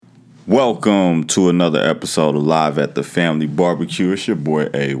Welcome to another episode of Live at the Family Barbecue. It's your boy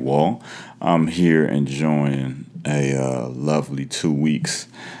A-Wall. I'm here enjoying a lovely 2 weeks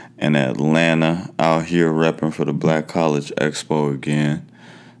in Atlanta. Out here repping for the Black College Expo again.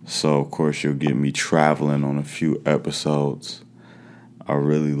 So, of course, you'll get me traveling on a few episodes. I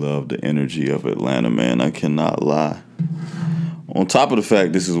really love the energy of Atlanta, man. I cannot lie. On top of the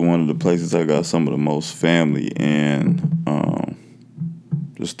fact, this is one of the places I got some of the most family and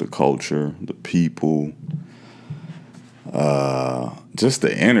just the culture, the people, just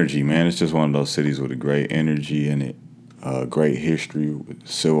the energy, man. It's just one of those cities with a great energy in it, great history with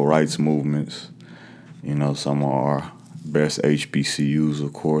civil rights movements. You know, some of our best HBCUs,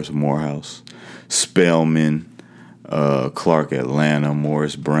 of course, Morehouse, Spelman, Clark Atlanta,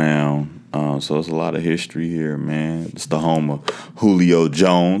 Morris Brown. So it's a lot of history here, man. It's the home of Julio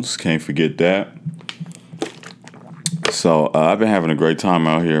Jones. Can't forget that. So I've been having a great time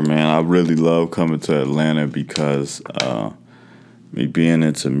out here, man. I really love coming to Atlanta because me being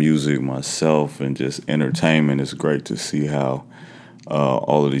into music myself and just entertainment, it's great to see how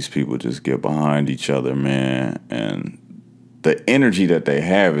all of these people just get behind each other, man. And the energy that they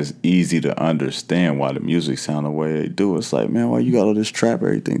have is easy to understand why the music sound the way they do. It's like, man, why you got all this trap,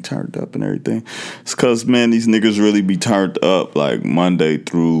 everything turned up and everything? It's because, man, these niggas really be turned up like Monday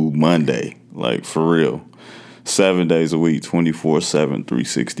through Monday, like for real. 7 days a week, 24/7,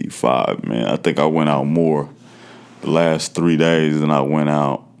 365, man. I think I went out more the last 3 days than I went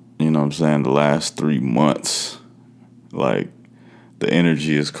out, you know what I'm saying, the last 3 months. Like, the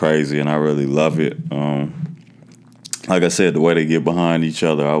energy is crazy, and I really love it. Like I said, the way they get behind each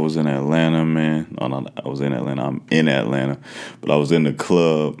other. I was in Atlanta, man. Oh, no, I was in Atlanta. I'm in Atlanta. But I was in the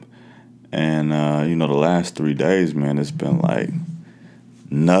club, and, the last 3 days, man, it's been like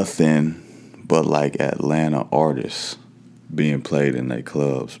nothing but like Atlanta artists being played in their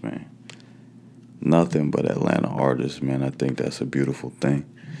clubs, man. Nothing but Atlanta artists, man. I think that's a beautiful thing.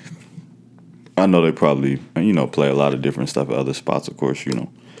 I know they probably, play a lot of different stuff at other spots, of course, you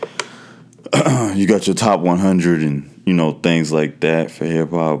got your top 100 and, things like that for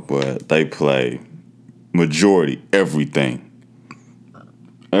hip-hop, but they play majority everything.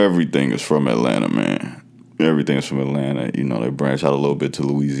 Everything is from Atlanta, man. Everything's from Atlanta. They branch out a little bit to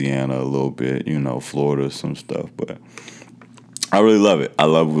Louisiana, a little bit, Florida, some stuff. But I really love it. I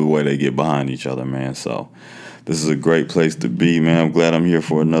love the way they get behind each other, man. So this is a great place to be, man. I'm glad I'm here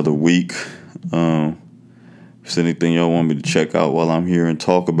for another week. If there's anything y'all want me to check out while I'm here and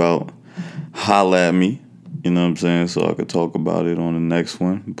talk about, holla at me. You know what I'm saying? So I could talk about it on the next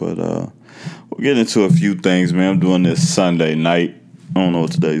one. But we'll get into a few things, man. I'm doing this Sunday night. I don't know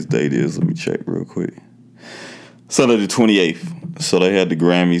what today's date is. Let me check real quick. Sunday the 28th. So they had the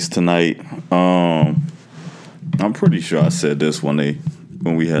Grammys tonight. I'm pretty sure I said this when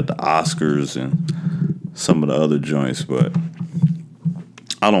we had the Oscars and some of the other joints, but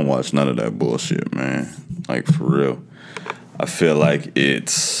I don't watch none of that bullshit, man. Like, for real. I feel like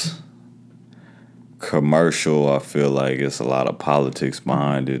it's commercial. I feel like it's a lot of politics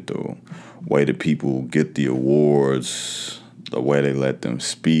behind it. The way that people get the awards, the way they let them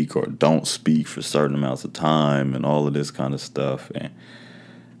speak or don't speak for certain amounts of time and all of this kind of stuff. And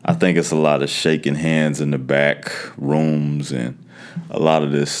I think it's a lot of shaking hands in the back rooms and a lot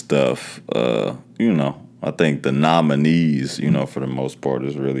of this stuff. I think the nominees, for the most part,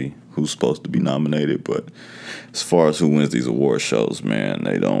 is really who's supposed to be nominated. But as far as who wins these award shows, man,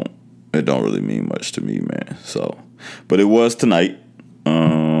 it don't really mean much to me, man. So, but it was tonight.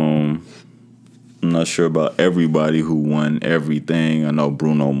 I'm not sure about everybody who won everything. I know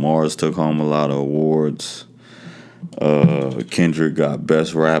Bruno Mars took home a lot of awards. Kendrick got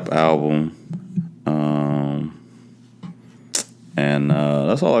Best Rap Album. And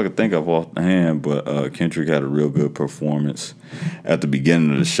that's all I could think of off the hand. But Kendrick had a real good performance at the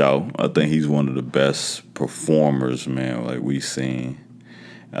beginning of the show. I think he's one of the best performers, man, like we've seen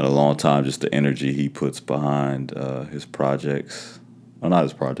in a long time. Just the energy he puts behind his projects. Well, not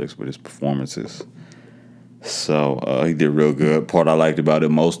his projects, but his performances. So he did real good. Part I liked about it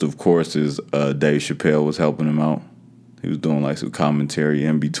most, of course, is Dave Chappelle was helping him out. He was doing like some commentary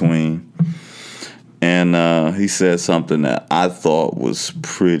in between. And he said something that I thought was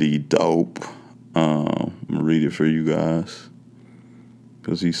pretty dope. I'm going to read it for you guys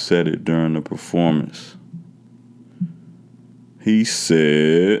because he said it during the performance. He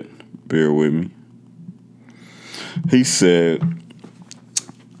said, bear with me. He said,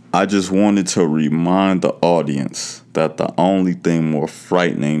 I just wanted to remind the audience that the only thing more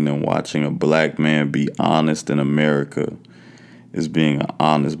frightening than watching a black man be honest in America is being an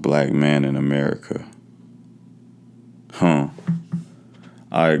honest black man in America.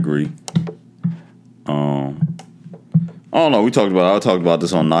 I agree. I don't know. I talked about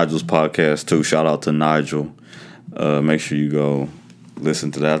this on Nigel's podcast too. Shout out to Nigel. Make sure you go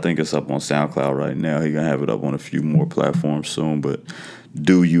listen to that. I think it's up on SoundCloud right now. He's gonna have it up on a few more platforms soon. But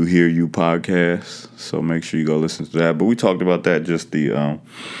Do You Hear You podcast. So make sure you go listen to that. But we talked about that, just the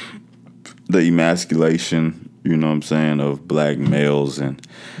emasculation, you know what I'm saying, of black males and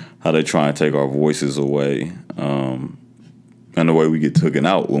how they try and take our voices away, and the way we get taken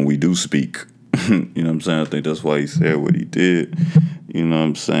out when we do speak. You know what I'm saying? I think that's why he said what he did. You know what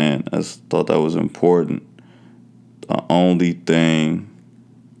I'm saying? I thought that was important. The only thing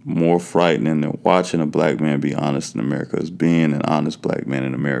more frightening than watching a black man be honest in America is being an honest black man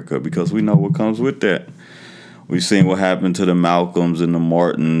in America, because we know what comes with that. We've seen what happened to the Malcolms and the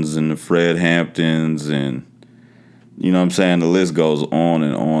Martins and the Fred Hamptons, and you know what I'm saying, the list goes on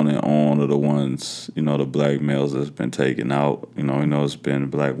and on and on of the ones, you know, the black males that's been taken out. You know it's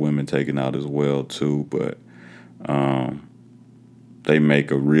been black women taken out as well too, but they make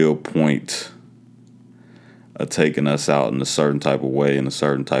a real point of taking us out in a certain type of way, in a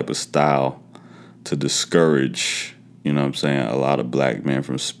certain type of style, to discourage, you know what I'm saying, a lot of black men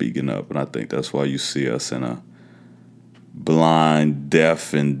from speaking up. And I think that's why you see us in a blind,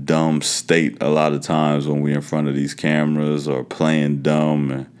 deaf, and dumb state a lot of times when we're in front of these cameras, or playing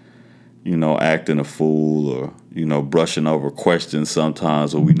dumb and, you know, acting a fool, or, you know, brushing over questions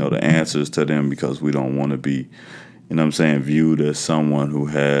sometimes where we know the answers to them, because we don't want to be, you know what I'm saying, viewed as someone who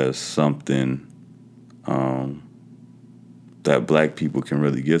has something that black people can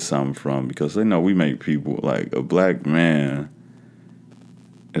really get something from, because they know we make people, like, a black man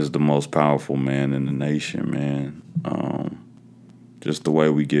is the most powerful man in the nation, man. Just the way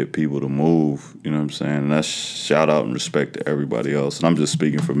we get people to move, you know what I'm saying? And that's shout out and respect to everybody else. And I'm just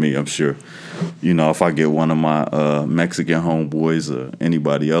speaking for me. I'm sure, you know, if I get one of my Mexican homeboys or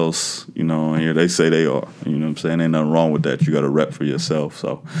anybody else, you know, here, they say they are. You know what I'm saying? Ain't nothing wrong with that. You got to rep for yourself.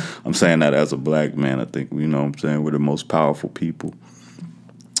 So I'm saying that as a black man, I think, you know what I'm saying, we're the most powerful people,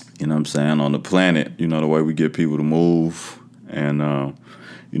 you know what I'm saying, on the planet. You know, the way we get people to move, and,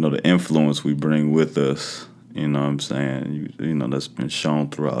 you know, the influence we bring with us. You know what I'm saying? You know, that's been shown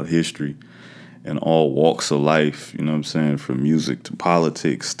throughout history in all walks of life, you know what I'm saying? From music to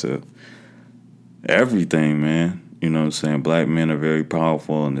politics to everything, man. You know what I'm saying? Black men are very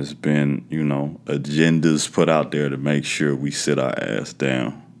powerful, and there's been, you know, agendas put out there to make sure we sit our ass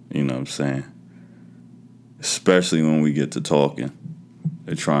down, you know what I'm saying? Especially when we get to talking.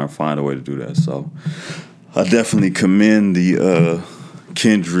 They try and find a way to do that. So I definitely commend the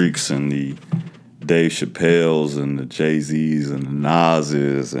Kendricks and the Dave Chappelle's and the Jay-Z's and the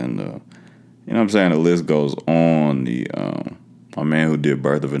Nas's and the, you know what I'm saying, the list goes on. The my man who did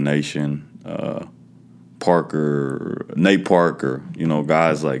Birth of a Nation, Nate Parker, you know,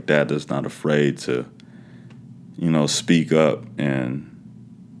 guys like that that's not afraid to, you know, speak up and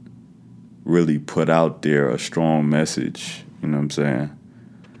really put out there a strong message, you know what I'm saying,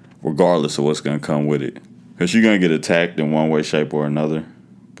 regardless of what's going to come with it. Because you're going to get attacked in one way, shape, or another.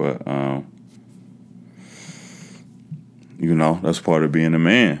 But, you know, that's part of being a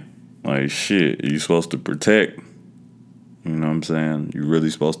man. Like, shit, you're supposed to protect. You know what I'm saying? You're really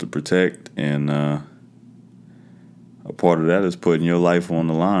supposed to protect. And a part of that is putting your life on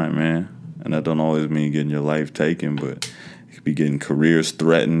the line, man. And that don't always mean getting your life taken, but it could be getting careers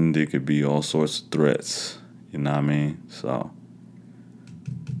threatened. It could be all sorts of threats. You know what I mean? So,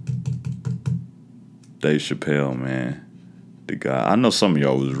 Dave Chappelle, man. The guy. I know some of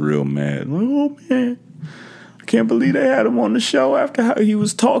y'all was real mad. Like, oh, man. I can't believe they had him on the show after how he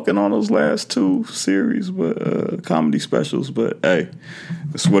was talking on those last two series, but comedy specials. But hey,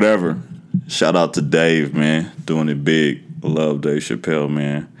 it's whatever. Shout out to Dave, man, doing it big. I love Dave Chappelle,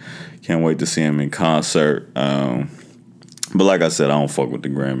 man. Can't wait to see him in concert. But like I said, I don't fuck with the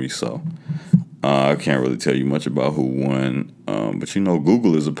Grammys, so I can't really tell you much about who won. But you know,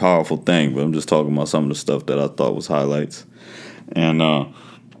 Google is a powerful thing. But I'm just talking about some of the stuff that I thought was highlights. And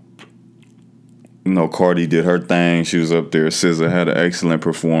you know, Cardi did her thing. She was up there. SZA had an excellent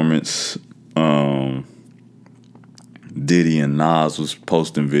performance. Diddy and Nas was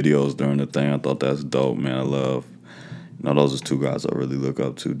posting videos during the thing. I thought that's dope, man. I love, you know, those are two guys I really look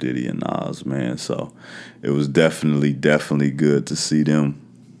up to, Diddy and Nas, man. So it was definitely good to see them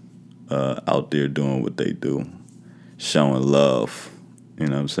out there doing what they do, showing love. You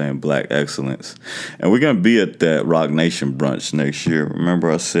know what I'm saying? Black excellence. And we're going to be at that Rock Nation brunch next year.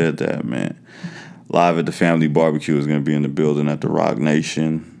 Remember I said that, man. Live at the Family Barbecue is going to be in the building at the Rock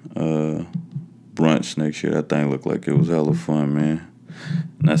Nation brunch next year. That thing looked like it was hella fun, man.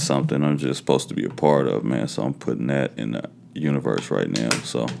 And that's something I'm just supposed to be a part of, man. So I'm putting that in the universe right now.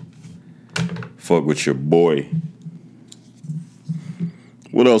 So fuck with your boy.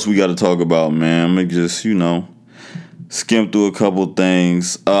 What else we got to talk about, man? I'm going to just, skim through a couple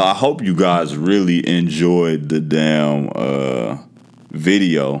things. I hope you guys really enjoyed the damn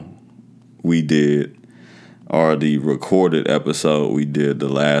video we did, or the recorded episode we did the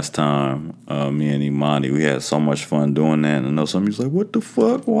last time, me and Imani. We had so much fun doing that. And I know some of you's like, what the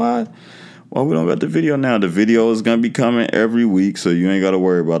fuck? Why we don't got the video now? The video is going to be coming every week, so you ain't got to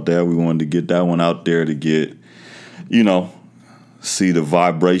worry about that. We wanted to get that one out there to get, see the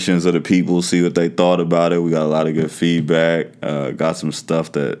vibrations of the people, see what they thought about it. We got a lot of good feedback. Got some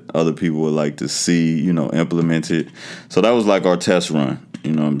stuff that other people would like to see, implemented. So that was like our test run.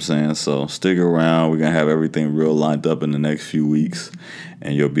 You know what I'm saying? So stick around. We're going to have everything real lined up in the next few weeks.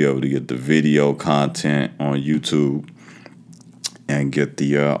 And you'll be able to get the video content on YouTube and get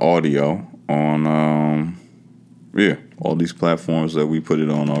the audio on, all these platforms that we put it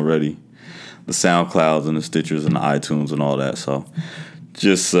on already. The SoundClouds and the Stitchers and the iTunes and all that. So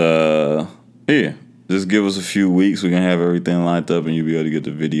just give us a few weeks. We're going to have everything lined up and you'll be able to get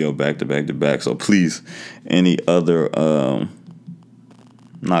the video back to back to back. So please, any other,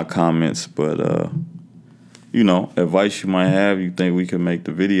 not comments, but, advice you might have, you think we can make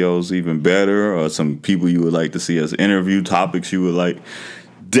the videos even better, or some people you would like to see us interview, topics you would like,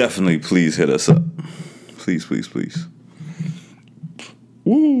 definitely please hit us up. Please, please, please.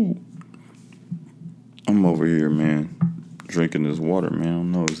 Woo! I'm over here, man, drinking this water, man. I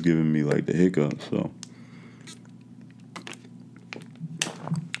don't know, it's giving me like the hiccups, so.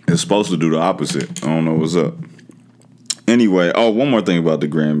 It's supposed to do the opposite. I don't know what's up. Anyway, one more thing about the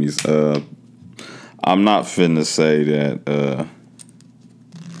Grammys. I'm not finna say that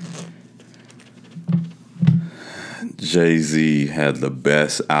Jay-Z had the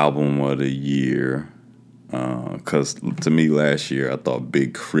best album of the year. Because to me last year, I thought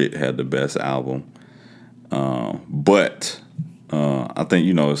Big Crit had the best album. But I think,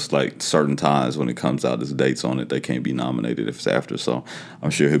 it's like certain times when it comes out, there's dates on it. They can't be nominated if it's after. So I'm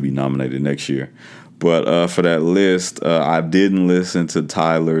sure he'll be nominated next year. But for that list, I didn't listen to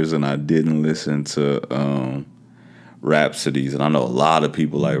Tyler's and I didn't listen to Rhapsody's. And I know a lot of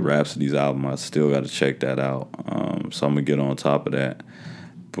people like Rhapsody's album. I still got to check that out. So I'm going to get on top of that.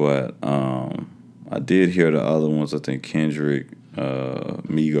 But I did hear the other ones. I think Kendrick,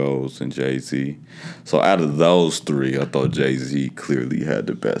 Migos, and Jay-Z. So out of those three, I thought Jay-Z clearly had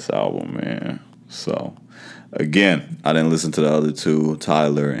the best album, man. So again, I didn't listen to the other two,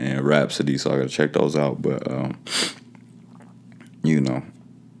 Tyler and Rhapsody, so I got to check those out. But,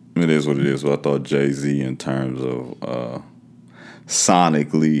 it is what it is. But I thought Jay-Z, in terms of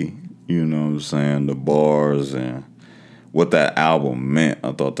sonically, what I'm saying, the bars and what that album meant,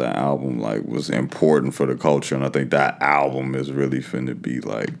 I thought that album was important for the culture, and I think that album is really finna be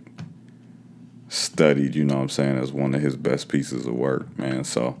studied, as one of his best pieces of work, man.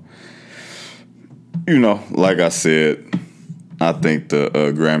 So, like I said, I think the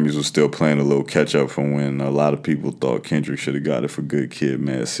Grammys was still playing a little catch up from when a lot of people thought Kendrick should have got it for Good Kid,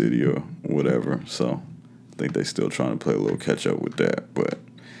 Mad City, or whatever. So I think they still trying to play a little catch up with that. But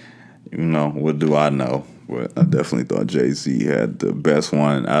what do I know? But I definitely thought Jay-Z had the best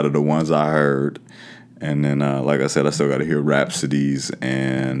one out of the ones I heard. And then, like I said, I still got to hear Rhapsody's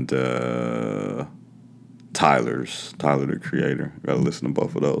and Tyler, the Creator. Got to listen to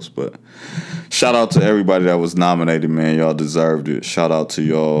both of those. But shout out to everybody that was nominated, man. Y'all deserved it. Shout out to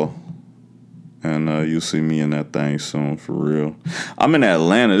y'all. And you'll see me in that thing soon, for real. I'm in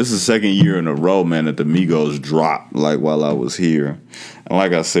Atlanta. This is the second year in a row, man, that the Migos dropped, while I was here. And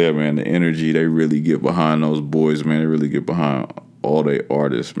like I said, man, the energy, they really get behind those boys, man. They really get behind all they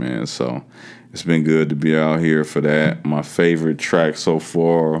artists, man. So it's been good to be out here for that. My favorite track so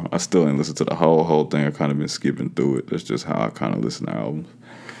far, I still ain't listened to the whole thing. I've kind of been skipping through it. That's just how I kind of listen to albums.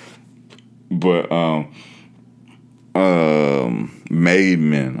 But, Made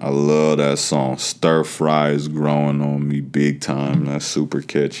Men, I love that song. Stir Fry is growing on me big time. That's super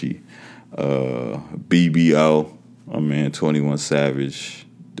catchy. BBO, my man 21 Savage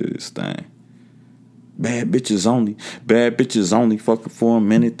did his thing. Bad bitches only fucking for a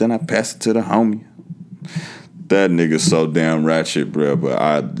minute, then I pass it to the homie. That nigga's so damn ratchet, bro. But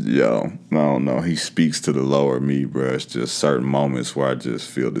I don't know. He speaks to the lower me, bro. It's just certain moments where I just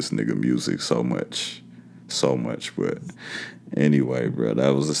feel this nigga music so much. But anyway, bro,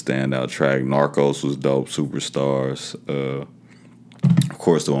 that was a standout track. Narcos was dope. Superstars. Of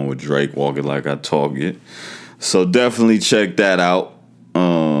course, the one with Drake, Walking Like I Talk It. So definitely check that out.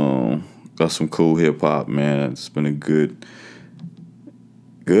 Got some cool hip hop, man. It's been a good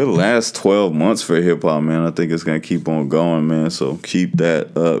good last 12 months for hip hop, man. I think it's gonna keep on going, man. So keep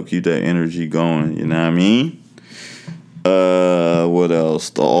that up, keep that energy going. You know what I mean? What else?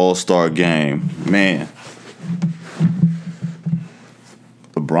 The All-Star Game, man.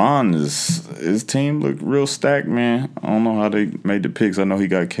 LeBron his team looked real stacked, man. I don't know how they made the picks. I know he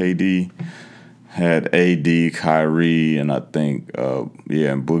got KD, had AD, Kyrie, and I think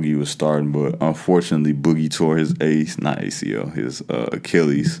and Boogie was starting, but unfortunately Boogie tore his his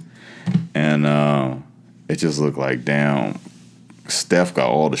Achilles, and it just looked like damn. Steph got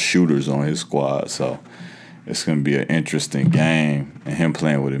all the shooters on his squad, so it's gonna be an interesting game, and him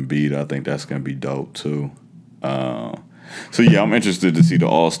playing with Embiid, I think that's gonna be dope too. So yeah, I'm interested to see the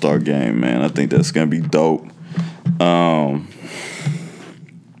All-Star Game, man. I think that's gonna be dope.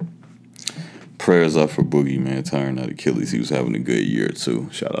 Prayers up for Boogie, man, tearing that Achilles. He was having a good year too.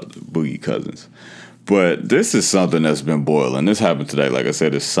 Shout out to Boogie Cousins. But this is something that's been boiling. This happened today. Like I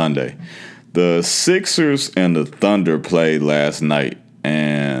said, it's Sunday. The Sixers and the Thunder played last night,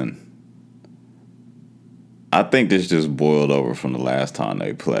 and I think this just boiled over from the last time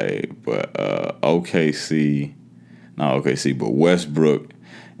they played. But Westbrook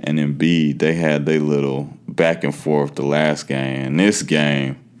and Embiid, they had their little back and forth the last game. And this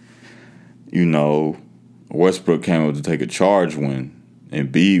game, you know, Westbrook came up to take a charge when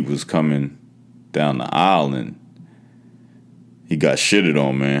Embiid was coming down the aisle, and he got shitted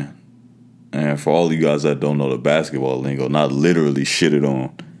on, man. And for all you guys that don't know the basketball lingo, not literally shitted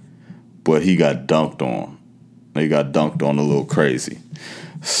on, but he got dunked on. He got dunked on a little crazy.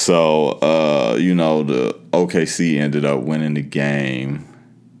 So, the OKC ended up winning the game,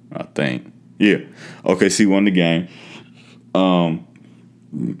 I think. Yeah, OKC won the game.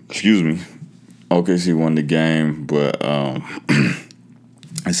 OKC won the game, but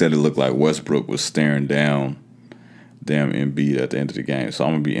I said it looked like Westbrook was staring down damn Embiid at the end of the game. So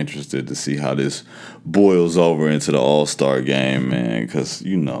I'm going to be interested to see how this boils over into the All-Star game, man, because,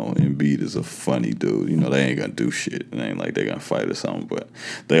 Embiid is a funny dude. They ain't going to do shit. It ain't like they're going to fight or something, but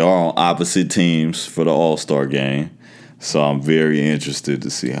they are on opposite teams for the All-Star game. So I'm very interested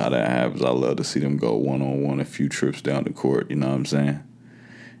to see how that happens. I love to see them go one-on-one a few trips down the court, you know what I'm saying?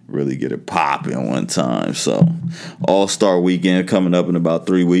 Really get it popping one time. So All-Star Weekend coming up in about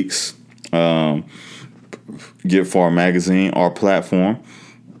 3 weeks. Get Far Magazine, our platform,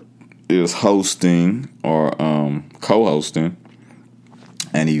 is hosting or co-hosting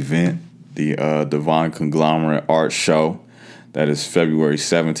an event, the Divine Conglomerate Art Show. That is February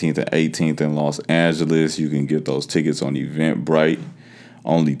 17th and 18th in Los Angeles. You can get those tickets on Eventbrite.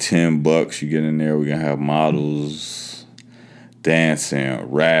 Only $10. You get in there. We're going to have models dancing,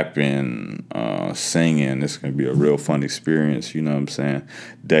 rapping, singing. It's going to be a real fun experience, you know what I'm saying?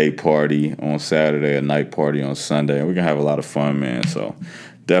 Day party on Saturday, a night party on Sunday. And we're going to have a lot of fun, man. So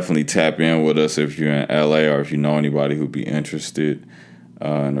definitely tap in with us if you're in LA or if you know anybody who'd be interested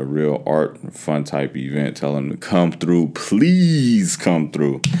in a real art, fun type event. Tell them to come through. Please come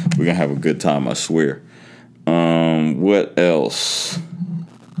through. We're going to have a good time, I swear. What else?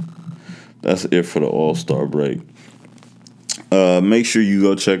 That's it for the All-Star break. Make sure you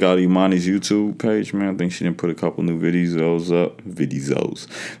go check out Imani's YouTube page, man. I think she didn't put a couple new videos up.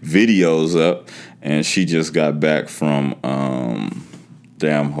 And she just got back from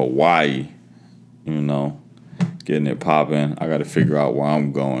Hawaii, getting it popping. I got to figure out where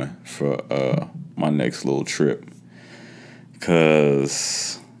I'm going for my next little trip.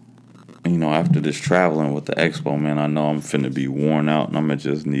 Because, after this traveling with the expo, man, I know I'm finna be worn out and I'm going to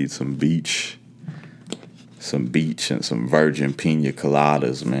just need some beach and some virgin pina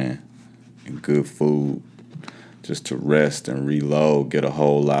coladas, man, and good food just to rest and reload, get a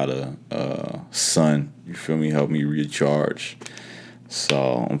whole lot of sun, you feel me, help me recharge.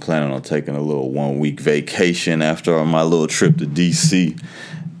 So I'm planning on taking a little 1 week vacation after my little trip to DC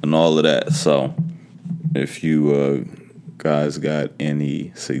and all of that. So if you guys got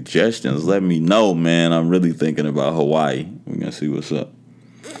any suggestions, let me know, man. I'm really thinking about Hawaii. We're going to see what's up.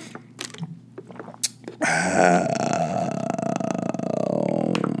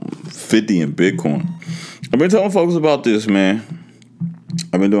 50 in Bitcoin. I've been telling folks about this, man.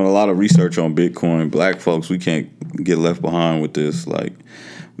 I've been doing a lot of research on Bitcoin. Black folks, we can't get left behind with this. Like,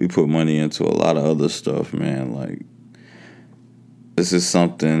 we put money into a lot of other stuff, man. Like, this is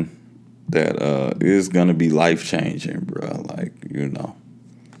something that is going to be life-changing, bro. Like,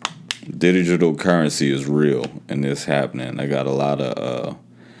 digital currency is real, and it's happening. They got a lot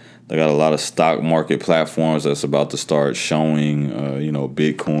of stock market platforms that's about to start showing,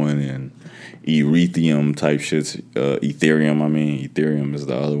 Bitcoin and Ethereum type shits. Ethereum is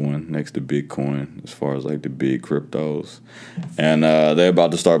the other one next to Bitcoin as far as like the big cryptos. And they're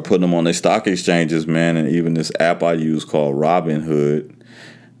about to start putting them on their stock exchanges, man. And even this app I use called Robinhood.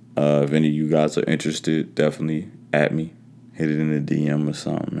 If any of you guys are interested, definitely at me. Hit it in the DM or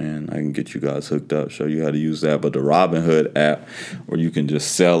something, man. I can get you guys hooked up, show you how to use that. But the Robinhood app, where you can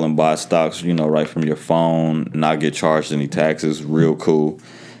just sell and buy stocks, right from your phone, not get charged any taxes, real cool.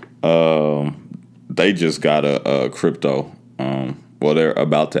 They just got a crypto. They're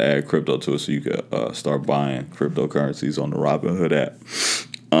about to add crypto to it, so you could start buying cryptocurrencies on the Robinhood app.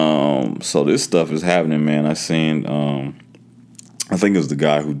 So this stuff is happening, man. I seen, I think it was the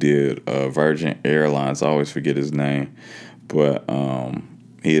guy who did Virgin Airlines. I always forget his name. But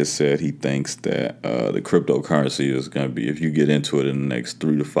he has said he thinks that the cryptocurrency is going to be, if you get into it in the next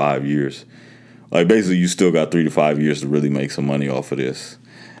 3 to 5 years, like basically you still got 3 to 5 years to really make some money off of this.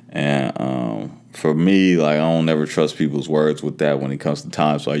 And for me, like, I don't never trust people's words with that when it comes to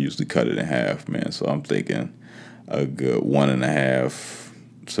time, so I usually cut it in half, man. So I'm thinking a good 1.5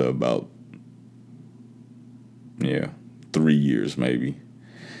 to about 3 years maybe.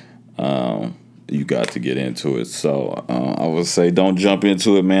 You got to get into it. So I would say don't jump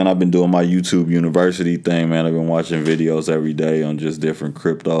into it, man. I've been doing my YouTube University thing, man. I've been watching videos every day on just different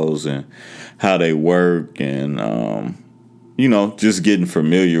cryptos and how they work and, just getting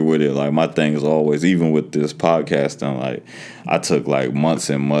familiar with it. Like, my thing is always, even with this podcasting, like, I took like months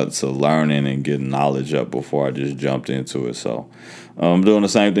and months of learning and getting knowledge up before I just jumped into it. So I'm doing the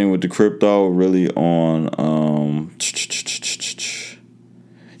same thing with the crypto, really on,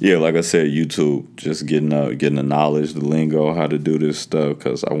 like I said, YouTube, just getting the knowledge, the lingo, how to do this stuff,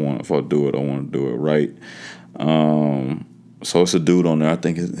 because if I do it, I want to do it right. So it's a dude on there. I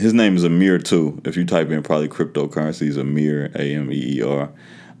think his name is Amir too. If you type in probably cryptocurrencies, Amir, Ameer.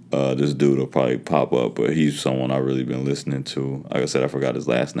 This dude will probably pop up, but he's someone I've really been listening to. Like I said, I forgot his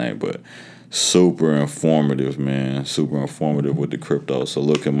last name, but super informative, man. Super informative with the crypto. So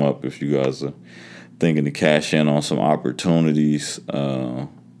look him up if you guys are thinking to cash in on some opportunities.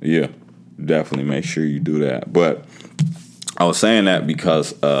 Definitely make sure you do that. But I was saying that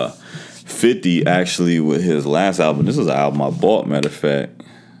because 50 actually, with his last album, this is an album I bought, matter of fact.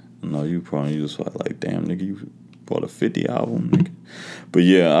 No, you probably just like, damn, nigga, you bought a 50 album, nigga. But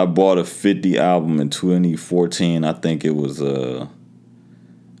yeah, I bought a 50 album in 2014. I think it was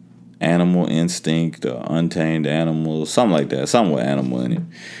Animal Instinct, Untamed Animals, something like that. Something with animal in it.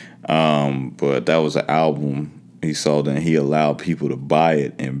 But that was an album he sold, and he allowed people to buy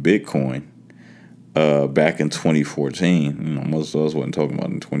it in Bitcoin back in 2014. Most of us wasn't talking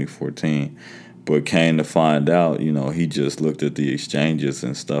about it in 2014. But came to find out, he just looked at the exchanges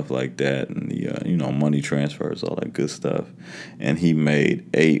and stuff like that, and the money transfers, all that good stuff, and he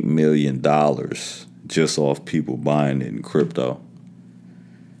made $8 million just off people buying it in crypto.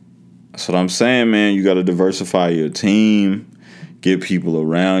 That's what I'm saying, man. You got to diversify your team. Get people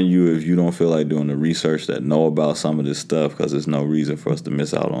around you if you don't feel like doing the research that know about some of this stuff, because there's no reason for us to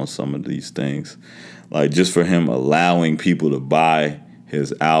miss out on some of these things. Like, just for him allowing people to buy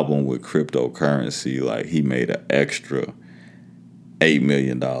his album with cryptocurrency, like, he made an extra $8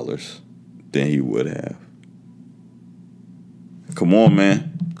 million than he would have. Come on, man.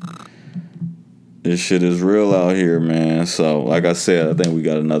 This shit is real out here, man. So, like I said, I think we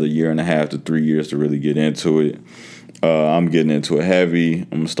got another 1.5 to 3 years to really get into it. I'm getting into it heavy. I'm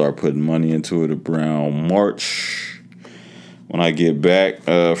going to start putting money into it around March when I get back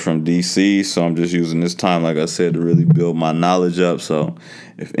from DC. So I'm just using this time, like I said, to really build my knowledge up. So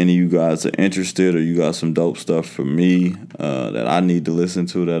if any of you guys are interested, or you got some dope stuff for me that I need to listen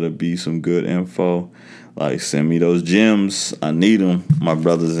to, that'll be some good info, like, send me those gems. I need them. My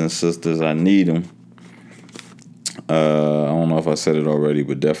brothers and sisters, I need them. I don't know if I said it already,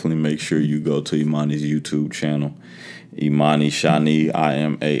 but definitely make sure you go to Imani's YouTube channel. Imani Shani,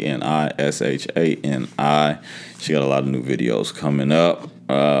 IMANI SHANI. She got a lot of new videos coming up.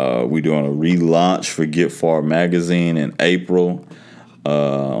 We're doing a relaunch for Get Far Magazine in April. I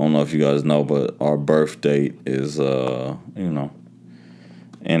don't know if you guys know, but our birth date is, in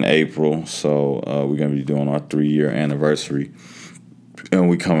April. So we're going to be doing our 3-year anniversary. And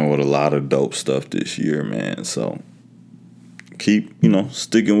we coming with a lot of dope stuff this year, man. So keep,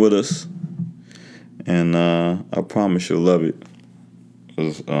 sticking with us. And I promise you'll love it.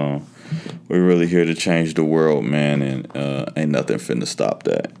 'Cause, we're really here to change the world, man. And ain't nothing finna stop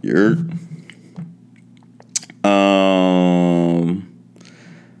that.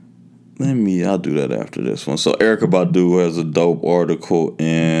 I'll do that after this one. So Erykah Badu has a dope article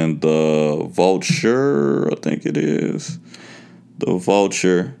in the Vulture, I think it is. The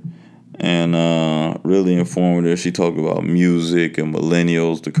Vulture. and really informative. She talked about music and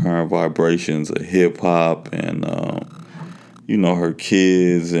millennials, the current vibrations of hip hop, and her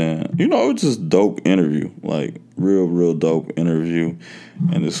kids, and it was just dope interview, like real dope interview,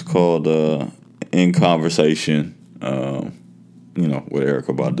 and it's called In Conversation. With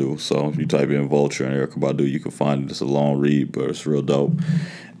Erykah Badu. So if you type in Vulture and Erykah Badu, you can find it. It's a long read, but it's real dope.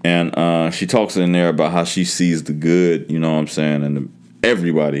 And she talks in there about how she sees the good, and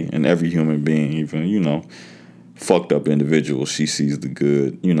everybody and every human being, even, fucked up individuals, she sees the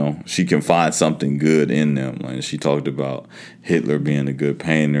good, she can find something good in them. Like she talked about Hitler being a good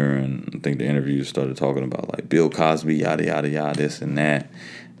painter, and I think the interview started talking about like Bill Cosby, yada, yada, yada, this and that.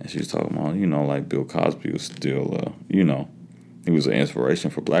 And she was talking about, like Bill Cosby was still, he was an inspiration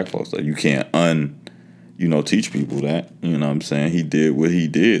for black folks. Like you can't teach people that. You know what I'm saying? He did what he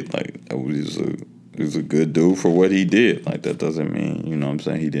did. Like he was a good dude for what he did. Like that doesn't mean,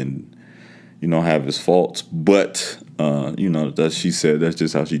 he didn't, have his faults. But that she said that's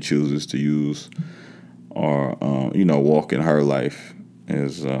just how she chooses to use or walk in her life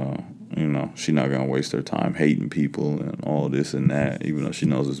is she's not gonna waste her time hating people and all this and that. Even though she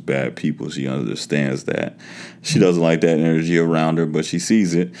knows it's bad people, she understands that. She doesn't like that energy around her, but she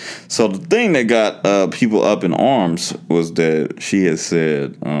sees it. So the thing that got people up in arms was that she had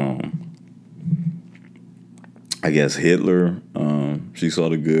said, I guess Hitler, she saw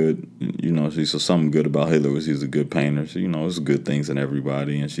the good, she saw something good about Hitler was he was a good painter. So, there's good things in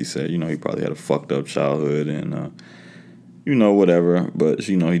everybody. And she said, he probably had a fucked up childhood and, whatever. But,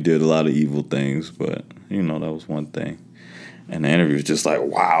 he did a lot of evil things. But, that was one thing. And the interview was just like,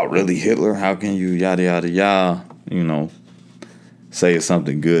 wow, really, Hitler? How can you yada, yada, yada, say it's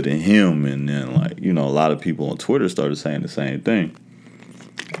something good in him? And then, a lot of people on Twitter started saying the same thing.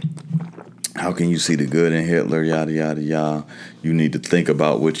 How can you see the good in Hitler, yada, yada, yada? You need to think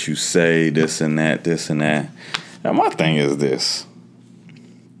about what you say, this and that, this and that. Now, my thing is this.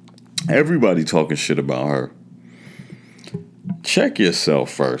 Everybody talking shit about her. Check yourself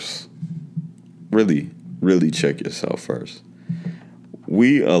first. Really, really check yourself first.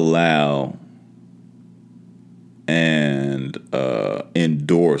 We allow and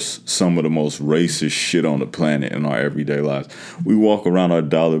endorse some of the most racist shit on the planet in our everyday lives. We walk around, our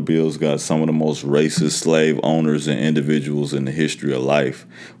dollar bills got some of the most racist slave owners and individuals in the history of life.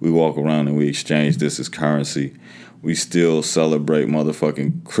 We walk around and we exchange this as currency. We still celebrate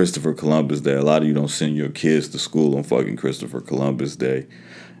motherfucking Christopher Columbus Day. A lot of you don't send your kids to school on fucking Christopher Columbus Day.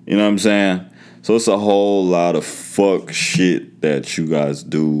 You know what I'm saying? So it's a whole lot of fuck shit that you guys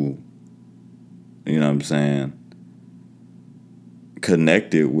do. You know what I'm saying?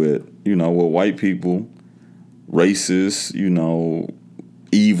 Connected with, with white people, racist,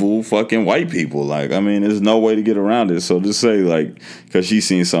 evil fucking white people. Like, I mean, there's no way to get around it. So to say, like, because she's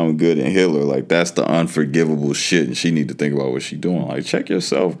seen something good in Hitler, like, that's the unforgivable shit, and she need to think about what she's doing. Like, check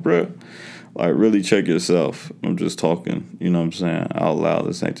yourself, bruh. Like, really check yourself. I'm just talking, you know what I'm saying, out loud.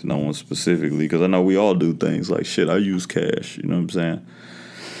 This ain't to no one specifically, because I know we all do things like, shit, I use cash, you know what I'm saying?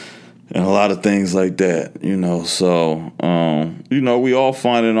 And a lot of things like that, so, we all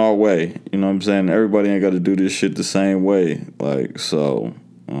finding our way, you know what I'm saying? Everybody ain't got to do this shit the same way, like, so,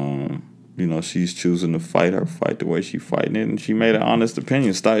 she's choosing to fight her fight the way she fighting it, and she made an honest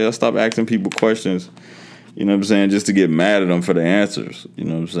opinion. Stop asking people questions, you know what I'm saying, just to get mad at them for the answers, you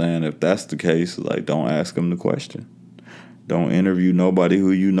know what I'm saying? If that's the case, like, don't ask them the question. Don't interview nobody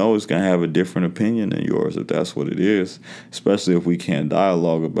who is going to have a different opinion than yours, if that's what it is. Especially if we can't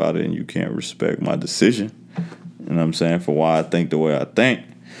dialogue about it and you can't respect my decision. You know what I'm saying? For why I think the way I think.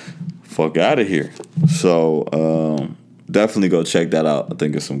 Fuck out of here. So, definitely go check that out. I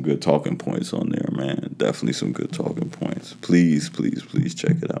think there's some good talking points on there, man. Definitely some good talking points. Please, please, please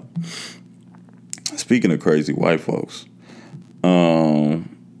check it out. Speaking of crazy white folks, real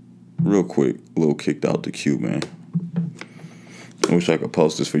quick, a little kicked out the queue, man. I wish I could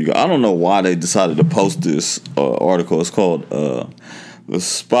post this for you guys. I don't know why they decided to post this article. It's called, the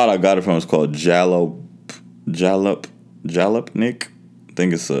spot I got it from is called Jalopnik. I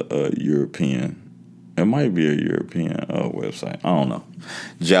think it's a European. It might be a European website. I don't know.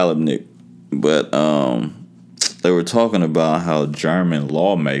 Jalopnik. But they were talking about how German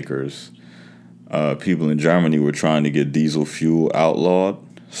lawmakers, people in Germany were trying to get diesel fuel outlawed.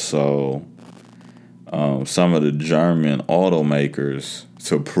 So some of the German automakers,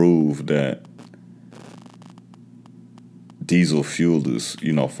 to prove that diesel fuel is,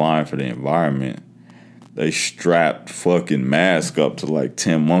 fine for the environment, they strapped fucking masks up to like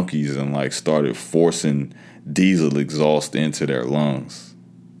 10 monkeys and like started forcing diesel exhaust into their lungs.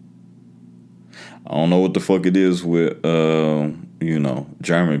 I don't know what the fuck it is with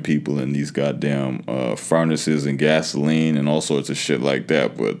German people in these goddamn furnaces and gasoline and all sorts of shit like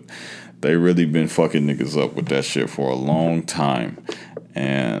that. But they really been fucking niggas up with that shit for a long time.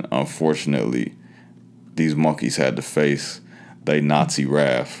 And unfortunately, these monkeys had to face they Nazi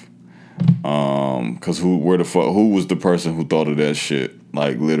wrath. Cause who was the person who thought of that shit?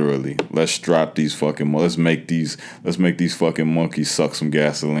 Like literally, let's strap these fucking, let's make these fucking monkeys suck some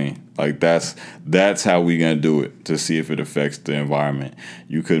gasoline. Like that's how we gonna do it to see if it affects the environment.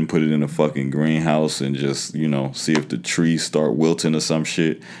 You couldn't put it in a fucking greenhouse and just, see if the trees start wilting or some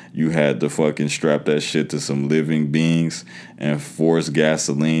shit. You had to fucking strap that shit to some living beings and force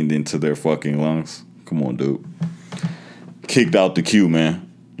gasoline into their fucking lungs. Come on, dude. Kicked out the queue, man.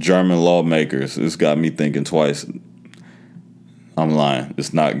 German lawmakers. This got me thinking twice. I'm lying.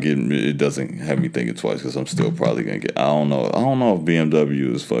 It doesn't have me thinking twice because I'm still probably going to get, I don't know if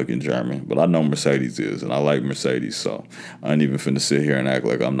BMW is fucking German, but I know Mercedes is, and I like Mercedes, so I ain't even finna sit here and act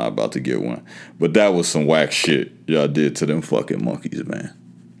like I'm not about to get one. But that was some whack shit y'all did to them fucking monkeys, man.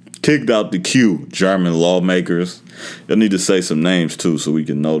 Kicked out the queue, German lawmakers. Y'all need to say some names, too, so we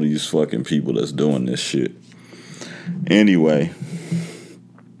can know these fucking people that's doing this shit. Anyway.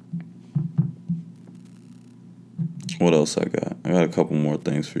 What else I got? I got a couple more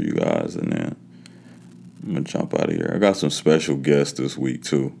things for you guys, and then I'm going to jump out of here. I got some special guests this week,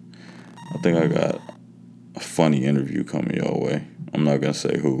 too. I think I got a funny interview coming your way. I'm not going to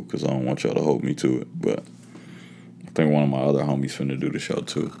say who, because I don't want y'all to hold me to it, but I think one of my other homies finna do the show,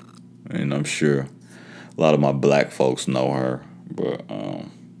 too. And I'm sure a lot of my black folks know her, but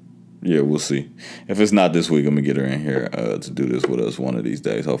yeah, we'll see. If it's not this week, I'm going to get her in here to do this with us one of these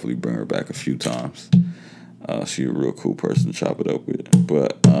days. Hopefully bring her back a few times. She a real cool person to chop it up with.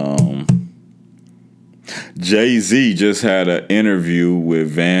 But Jay-Z just had an interview with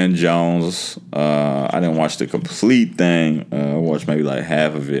Van Jones. I didn't watch the complete thing. I watched maybe like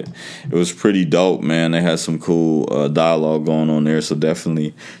half of it. It was pretty dope, man. They had some cool dialogue going on there, so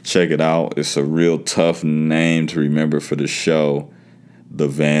definitely check it out. It's a real tough name to remember for the show, The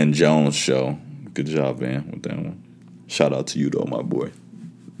Van Jones Show. Good job, Van, with that one. Shout out to you, though, my boy.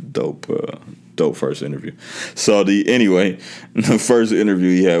 Dope first interview. So the first interview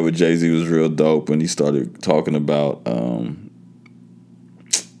he had with Jay-Z was real dope, and he started talking about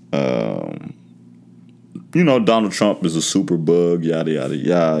Donald Trump is a super bug, yada yada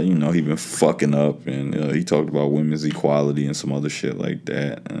yada. He been fucking up, and he talked about women's equality and some other shit like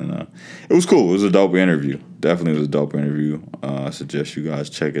that, and it was cool. It was a dope interview. Definitely was a dope interview. I suggest you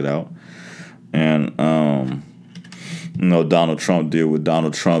guys check it out. And Donald Trump did what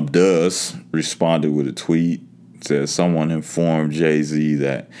Donald Trump does, responded with a tweet, said someone informed Jay-Z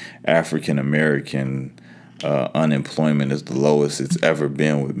that African-American unemployment is the lowest it's ever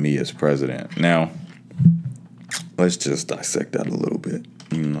been with me as president. Now, let's just dissect that a little bit.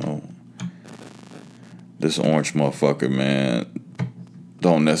 This orange motherfucker, man,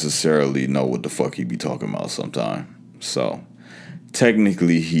 don't necessarily know what the fuck he be talking about sometime. So,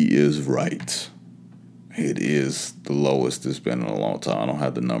 technically, he is right. It is the lowest it's been in a long time. I don't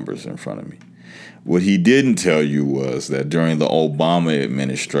have the numbers in front of me. What he didn't tell you was that during the Obama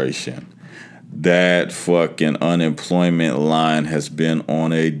administration, that fucking unemployment line has been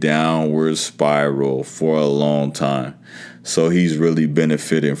on a downward spiral for a long time. So he's really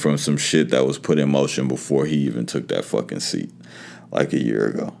benefiting from some shit that was put in motion before he even took that fucking seat, like a year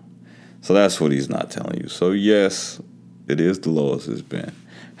ago. So that's what he's not telling you. So yes, it is the lowest it's been.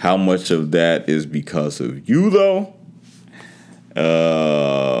 How much of that is because of you, though?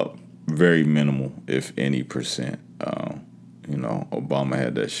 Very minimal, if any percent. Obama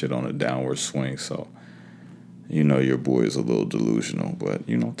had that shit on a downward swing, so, your boy is a little delusional. But,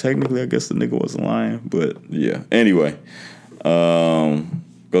 technically, I guess the nigga wasn't lying. But, yeah. Anyway,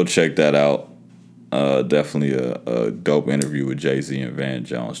 go check that out. Definitely a dope interview with Jay-Z and Van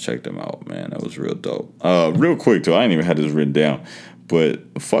Jones. Check them out, man. That was real dope. Real quick, too. I ain't even had this written down.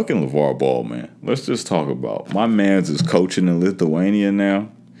 But fucking LeVar Ball, man. Let's just talk about my man's is coaching in Lithuania now.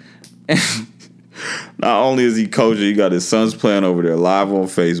 Not only is he coaching, he got his sons playing over there live on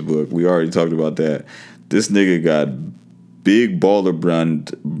Facebook. We already talked about that. This nigga got big baller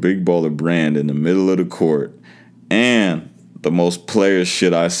brand in the middle of the court, and the most player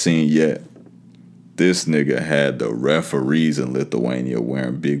shit I seen yet. This nigga had the referees in Lithuania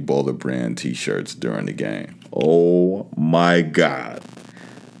wearing big baller brand t-shirts during the game. Oh my God.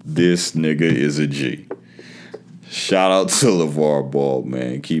 This nigga is a G. Shout out to LeVar Ball,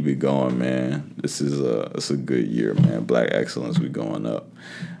 man. Keep it going, man. It's a good year, man. Black excellence, we going up.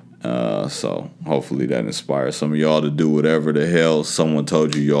 So hopefully that inspires some of y'all to do whatever the hell someone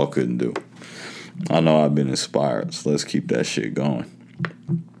told you y'all couldn't do. I know I've been inspired, so let's keep that shit going.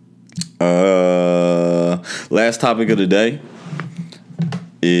 Last topic of the day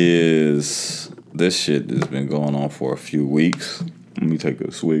is this shit that's been going on for a few weeks. Let me take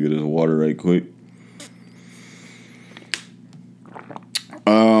a swig of this water right quick.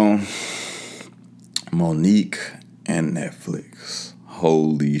 Monique and Netflix.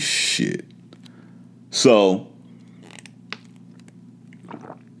 Holy shit. So,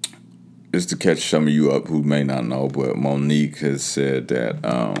 just to catch some of you up who may not know, but Monique has said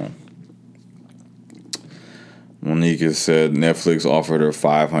Netflix offered her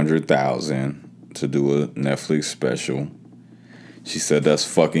 $500,000 to do a Netflix special. She said that's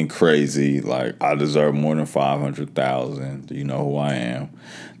fucking crazy. Like, I deserve more than $500,000. Do you know who I am?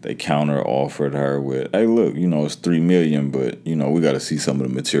 They counter offered her with, hey, look, it's $3 million, but we got to see some of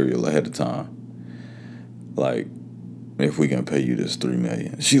the material ahead of time. Like, if we can pay you this $3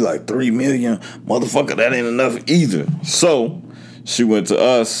 million. She like, $3 million? Motherfucker, that ain't enough either. So she went to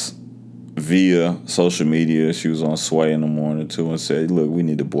us via social media. She was on Sway in the morning too and said, look, we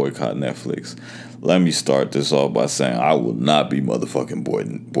need to boycott Netflix. Let me start this off by saying I will not be motherfucking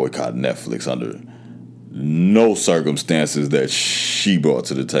boycotting Netflix under no circumstances that she brought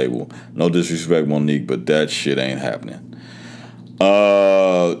to the table. No disrespect, Monique, but that shit ain't happening.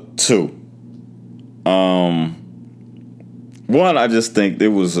 Two. One, I just think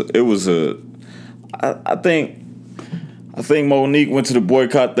I think Monique went to the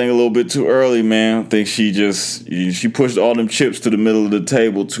boycott thing a little bit too early, man. I think she pushed all them chips to the middle of the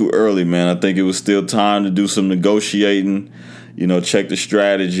table too early, man. I think it was still time to do some negotiating, check the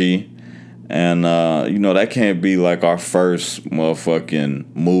strategy. And, that can't be like our first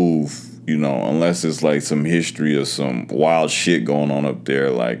motherfucking move, unless it's like some history or some wild shit going on up there.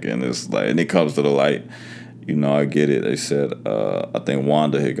 Like, and it's like, and it comes to the light. I get it. They said, I think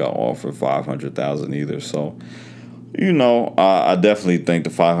Wanda had got offered $500,000 either. So, I definitely think the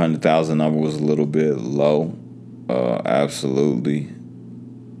 $500,000 number was a little bit low. Absolutely.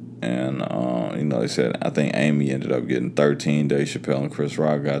 And, they said, I think Amy ended up getting 13. Dave Chappelle and Chris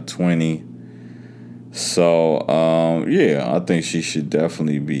Rock got 20. So, I think she should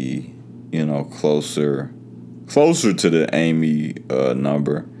definitely be, closer to the Amy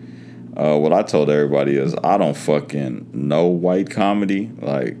number. What I told everybody is I don't fucking know white comedy.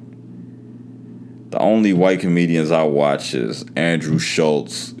 Like, the only white comedians I watch is Andrew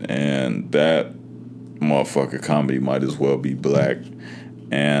Schultz, and that motherfucker comedy might as well be black.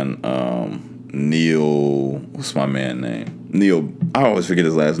 And Neil, what's my man name? Neil, I always forget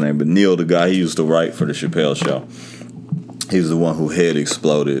his last name, but Neil, the guy he used to write for the Chappelle Show. He was the one who head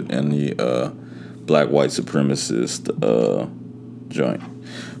exploded in the black white supremacist joint.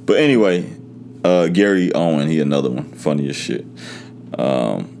 But anyway, Gary Owen, he another one, funny as shit.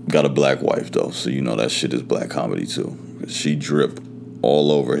 Got a black wife though, so that shit is black comedy too. She drip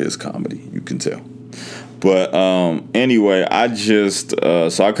all over his comedy, you can tell. But anyway, I just so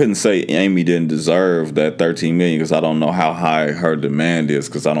I couldn't say Amy didn't deserve that $13 million because I don't know how high her demand is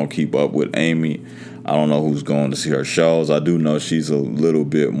because I don't keep up with Amy. I don't know who's going to see her shows. I do know she's a little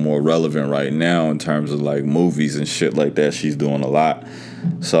bit more relevant right now in terms of like movies and shit like that. She's doing a lot,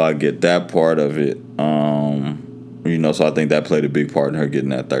 so I get that part of it. So I think that played a big part in her getting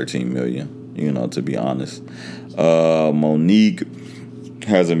that $13 million. To be honest, Monique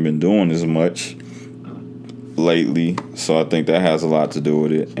hasn't been doing as much lately, so I think that has a lot to do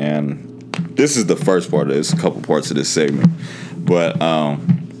with it. And this is the first part of this, a couple parts of this segment. But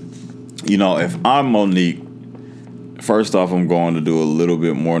if I'm Monique, first off, I'm going to do a little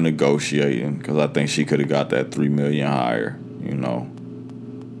bit more negotiating because I think she could have got that $3 million higher.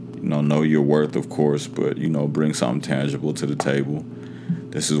 Know your worth, of course, but bring something tangible to the table.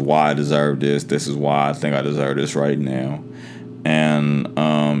 This is why I deserve this. This is why I think I deserve this right now. And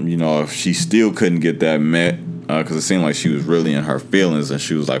if she still couldn't get that met, because it seemed like she was really in her feelings and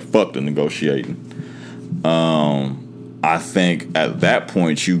she was like, fuck the negotiating. I think at that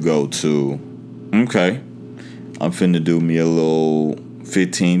point you go to, okay, I'm finna do me a little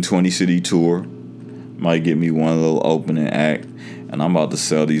 15, 20 city tour. Might get me one little opening act. And I'm about to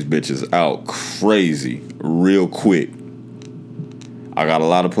sell these bitches out crazy real quick. I got a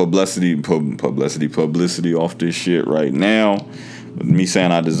lot of publicity off this shit right now. With me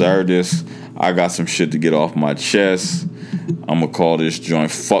saying I deserve this, I got some shit to get off my chest. I'm going to call this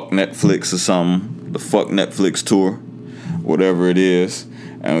joint Fuck Netflix or something. The Fuck Netflix tour. Whatever it is.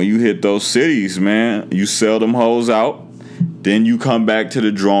 And when you hit those cities, man, you sell them hoes out. Then you come back to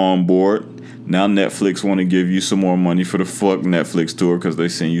the drawing board. Now Netflix want to give you some more money for the Fuck Netflix tour because they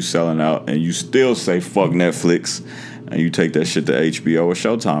seen you selling out. And you still say Fuck Netflix. and you take that shit to HBO or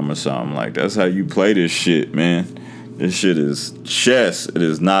Showtime or something. Like, that's how you play this shit, man. This shit is chess. It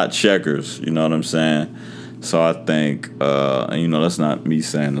is not checkers. You know what I'm saying? So I think, and you know, that's not me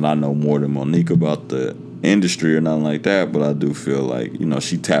saying that I know more than Monique about the industry or nothing like that, but I do feel like, you know,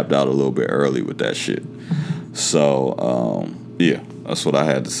 she tapped out a little bit early with that shit. So, yeah, that's what I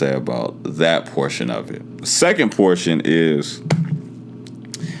had to say about that portion of it. The second portion is,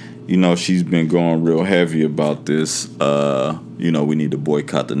 you know, she's been going real heavy about this, you know, we need to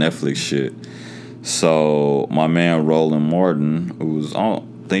boycott the Netflix shit. So my man Roland Martin, who's I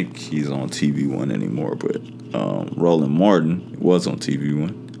don't think he's on TV One anymore, but Roland Martin was on TV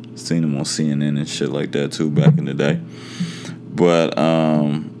One. Seen him on CNN and shit like that too back in the day. But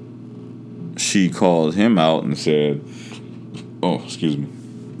she called him out and said, oh, excuse me.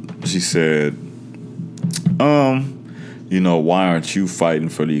 She said, you know, why aren't you fighting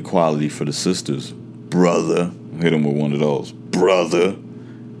for the equality for the sisters? Brother. Hit him with one of those. Brother.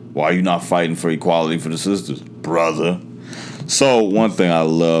 Why are you not fighting for equality for the sisters? Brother. So one thing I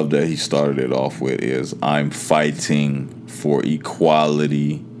love that he started it off with is, I'm fighting for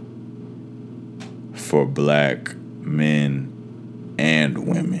equality for black men and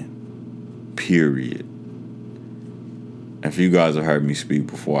women. Period. If you guys have heard me speak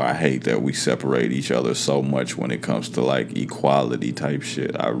before, I hate that we separate each other so much when it comes to like equality type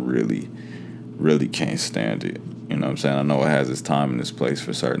shit. I really, really can't stand it. You know what I'm saying? I know it has its time and its place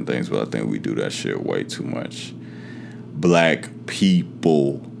for certain things, but I think we do that shit way too much. Black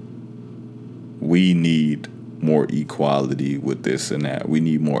people, we need more equality with this and that. We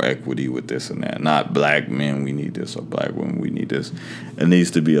need more equity with this and that. Not black men, we need this, or black women, we need this. It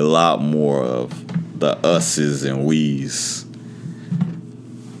needs to be a lot more of the us's and we's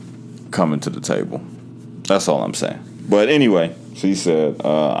coming to the table. That's all I'm saying. But anyway, she said,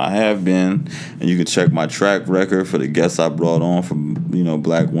 I have been, and you can check my track record for the guests I brought on from, you know,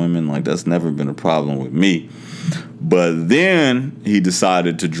 black women. Like, that's never been a problem with me. But then he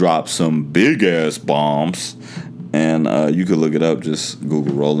decided to drop some big ass bombs, and you could look it up. Just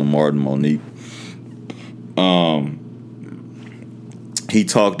Google Roland Martin Monique. He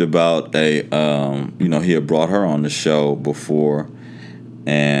talked about you know, he had brought her on the show before,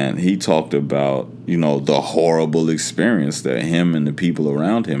 and he talked about, you know, the horrible experience that him and the people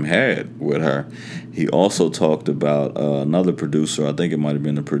around him had with her. He also talked about another producer. I think it might have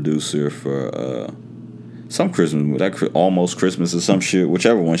been the producer for some Christmas movie, that Almost Christmas or some shit,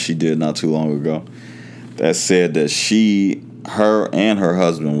 whichever one she did not too long ago, that said that her and her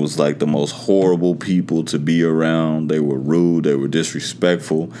husband was like the most horrible people to be around. They were rude, they were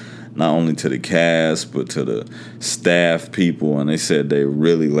disrespectful, not only to the cast, but to the staff people, and they said they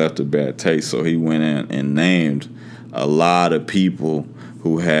really left a bad taste. So he went in and named a lot of people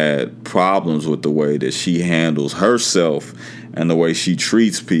who had problems with the way that she handles herself and the way she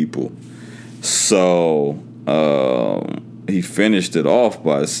treats people. So he finished it off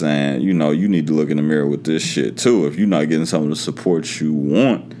by saying, you know, you need to look in the mirror with this shit too. If you're not getting some of the support you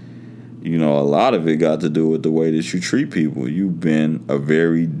want, you know, a lot of it got to do with the way that you treat people. You've been a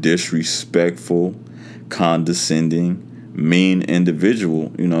very disrespectful, condescending, mean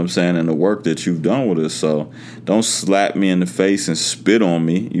individual, you know what I'm saying, and the work that you've done with us. So don't slap me in the face and spit on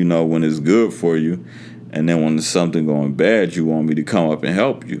me, you know, when it's good for you. And then when there's something going bad, you want me to come up and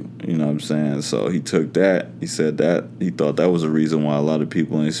help you. You know what I'm saying? So he took that. He said that. He thought that was the reason why a lot of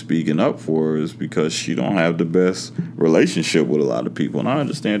people ain't speaking up for her, is because she don't have the best relationship with a lot of people. And I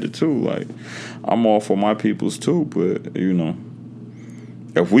understand it too. Like, I'm all for my peoples too. But, you know,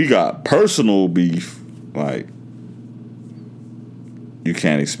 if we got personal beef, like, you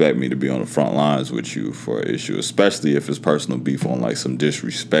can't expect me to be on the front lines with you for an issue, especially if it's personal beef on like some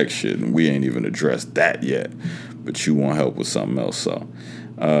disrespect shit, and we ain't even addressed that yet, but you want help with something else. So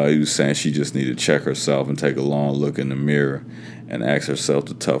he was saying she just need to check herself and take a long look in the mirror and ask herself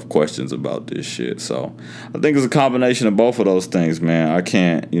the tough questions about this shit. So I think it's a combination of both of those things, man. I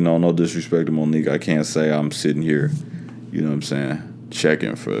can't, you know, no disrespect to Monique, I can't say I'm sitting here, you know what I'm saying,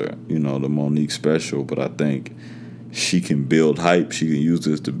 checking for, you know, the Monique special, but I think she can build hype. She can use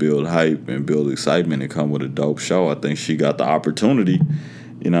this to build hype and build excitement and come with a dope show. I think she got the opportunity,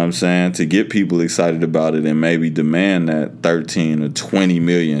 you know what I'm saying, to get people excited about it and maybe demand that 13 or 20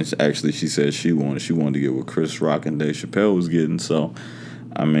 million. Actually, she said she wanted to get what Chris Rock and Dave Chappelle was getting. So,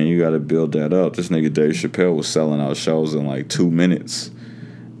 I mean, you got to build that up. This nigga Dave Chappelle was selling out shows in like 2 minutes.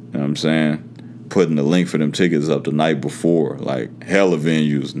 You know what I'm saying? Putting the link for them tickets up the night before. Like, hella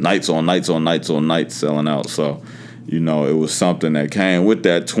venues. Nights on nights on nights on nights selling out. So, you know, it was something that came with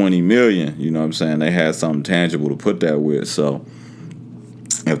that 20 million. You know what I'm saying? They had something tangible to put that with. So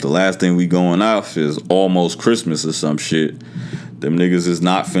If the last thing we going off is almost Christmas or some shit, them niggas is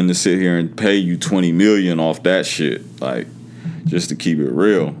not finna sit here and pay you $20 million off that shit. Like, just to keep it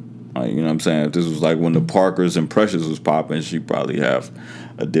real. Like, you know what I'm saying? If this was like when the Parkers and Precious was popping, she'd probably have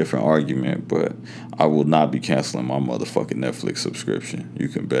a different argument. But I will not be canceling my motherfucking Netflix subscription. You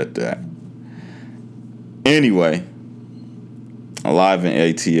can bet that. Anyway, Alive in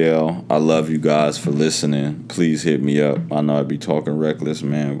ATL, I love you guys for listening. Please hit me up. I know I be talking reckless,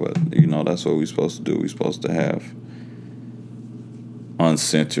 man, but you know that's what we supposed to do. We supposed to have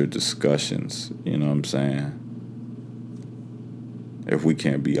uncensored discussions. You know what I'm saying? If we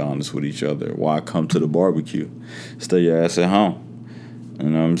can't be honest with each other, why come to the barbecue? Stay your ass at home. You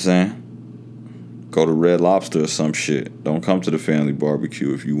know what I'm saying? Go to Red Lobster or some shit. Don't come to the family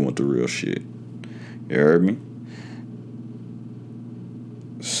barbecue if you want the real shit. You heard me?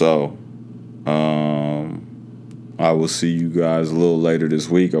 So, I will see you guys a little later this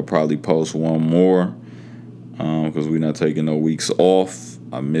week. I'll probably post one more because we're not taking no weeks off.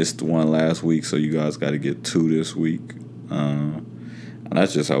 I missed one last week, so you guys got to get 2 this week. And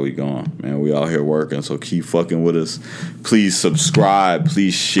that's just how we going, man. We out here working, so keep fucking with us. Please subscribe.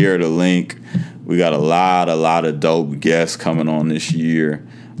 Please share the link. We got a lot of dope guests coming on this year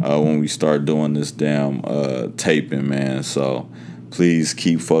when we start doing this damn taping, man. So please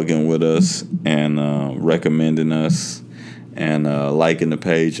keep fucking with us and recommending us and liking the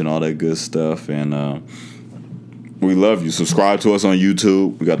page and all that good stuff. And we love you. Subscribe to us on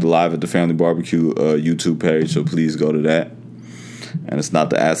YouTube. We got the Live at the Family Barbecue YouTube page, so please go to that. And it's not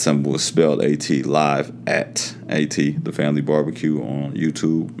the @ symbol, it's spelled AT, Live at AT, the Family Barbecue on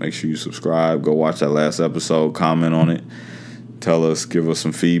YouTube. Make sure you subscribe. Go watch that last episode. Comment on it. Tell us, give us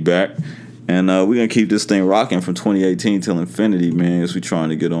some feedback. And we're going to keep this thing rocking from 2018 till infinity, man, as we trying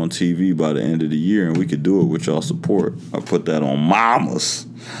to get on TV by the end of the year. And we could do it with y'all support. I put that on mamas.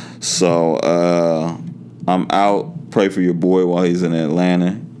 So I'm out. Pray for your boy while he's in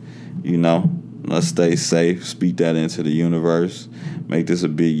Atlanta. You know, let's stay safe. Speak that into the universe. Make this a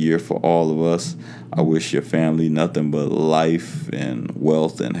big year for all of us. I wish your family nothing but life and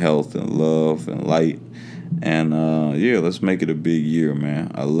wealth and health and love and light. And, yeah, let's make it a big year,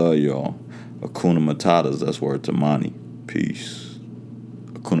 man. I love y'all. Hakuna Matatas, that's word to Monique. Peace.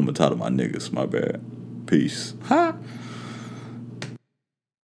 Hakuna Matata, my niggas, my bad. Peace. Ha!